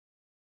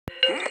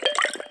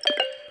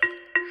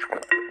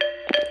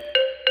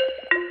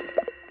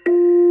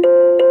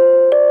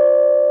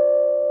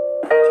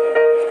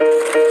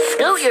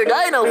Scoot your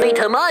dino feet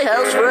to my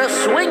house for a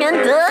swinging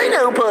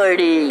dino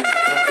party.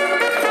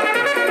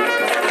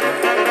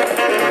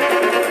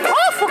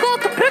 I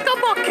forgot to pick up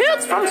my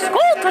kids from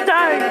school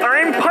today.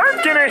 I'm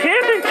parked in a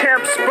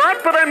handicap spot,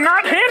 but I'm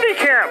not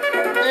handicapped.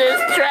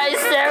 This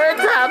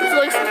Triceratops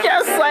looks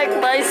just like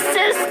my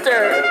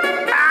sister.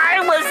 I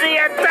was the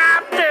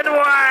adopted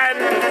one.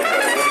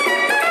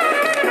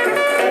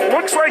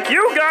 Looks like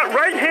you got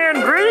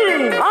right-hand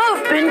green.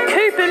 I've been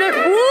keeping it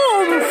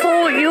warm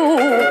for you.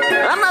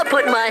 I'm not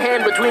putting my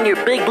hand between your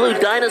big blue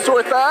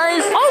dinosaur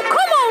thighs. Oh,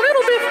 come on,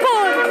 it'll be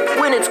fun.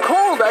 When it's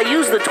cold, I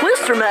use the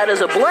twister mat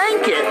as a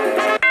blanket.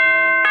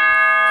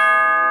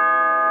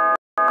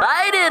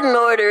 I didn't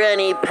order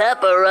any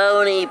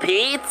pepperoni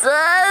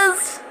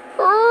pizzas.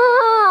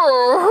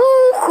 Oh,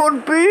 who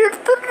could be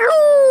at the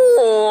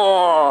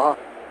door?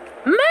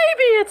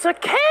 Maybe it's a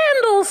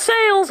candle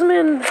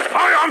salesman.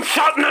 I am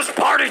shutting this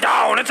party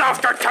down. It's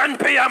after 10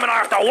 p.m. and I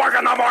have to work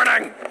in the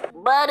morning.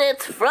 But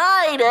it's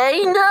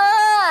Friday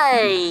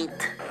night.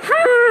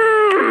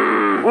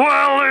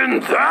 Well,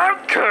 in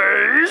that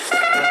case...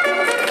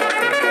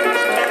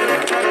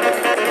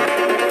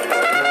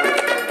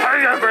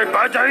 Hey,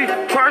 everybody.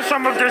 Try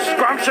some of this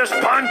scrumptious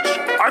punch.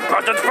 I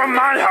brought it from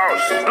my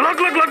house. Look.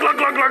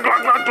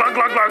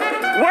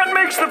 What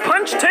makes the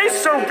punch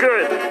taste so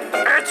good?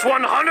 It's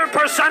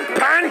 100%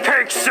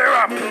 pancake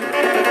syrup.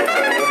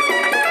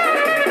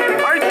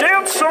 I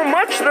dance so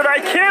much that I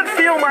can't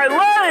feel my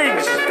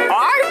legs.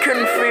 I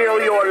can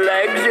feel your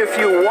legs if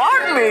you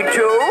want me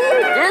to.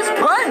 This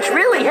punch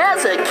really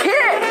has a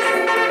kick.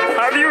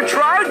 Have you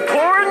tried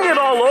pouring it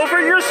all over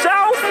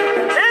yourself?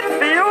 It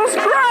feels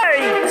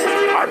great.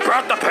 I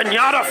brought the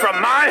piñata from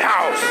my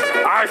house.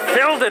 I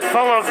filled it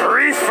full of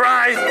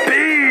refried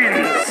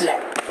beans.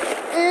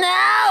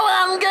 Now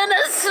I'm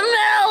gonna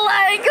smell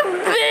like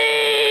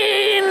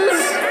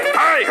beans.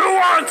 Hey, who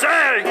wants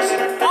eggs?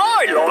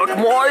 I like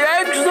my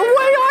eggs the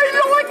way I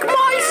like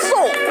my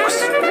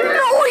socks.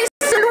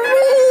 Nice and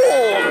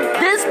warm.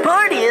 This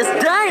party is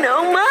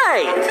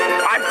dynamite.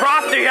 I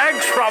brought the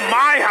eggs from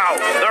my house.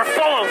 They're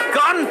full of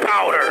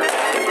gunpowder.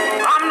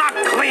 I'm not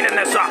cleaning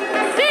this up.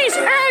 These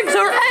eggs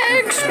are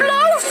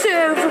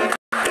explosive.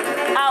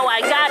 Oh,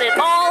 I got it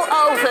all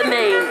over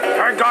me.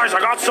 Hey guys, I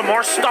got some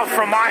more stuff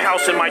from my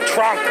house in my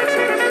trunk.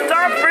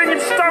 Stop bringing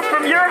stuff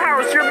from your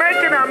house. You're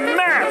making a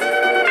mess.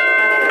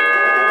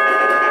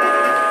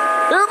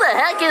 Who the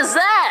heck is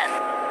that?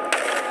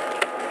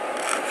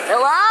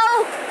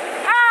 Hello?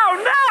 Oh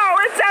no,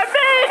 it's a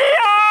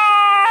meteor!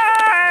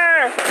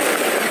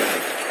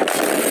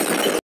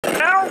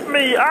 Help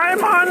me,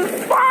 I'm on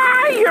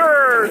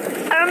fire!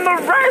 And the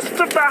rest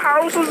of the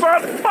house is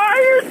on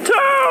fire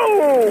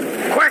too!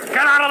 Quick,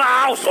 get out of the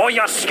house or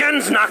your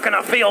skin's not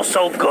gonna feel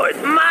so good.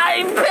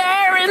 My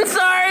parents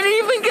aren't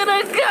even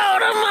gonna go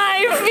to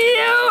my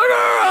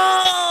funeral!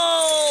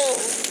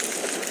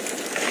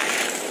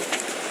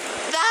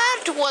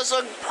 That was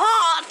a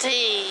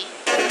party.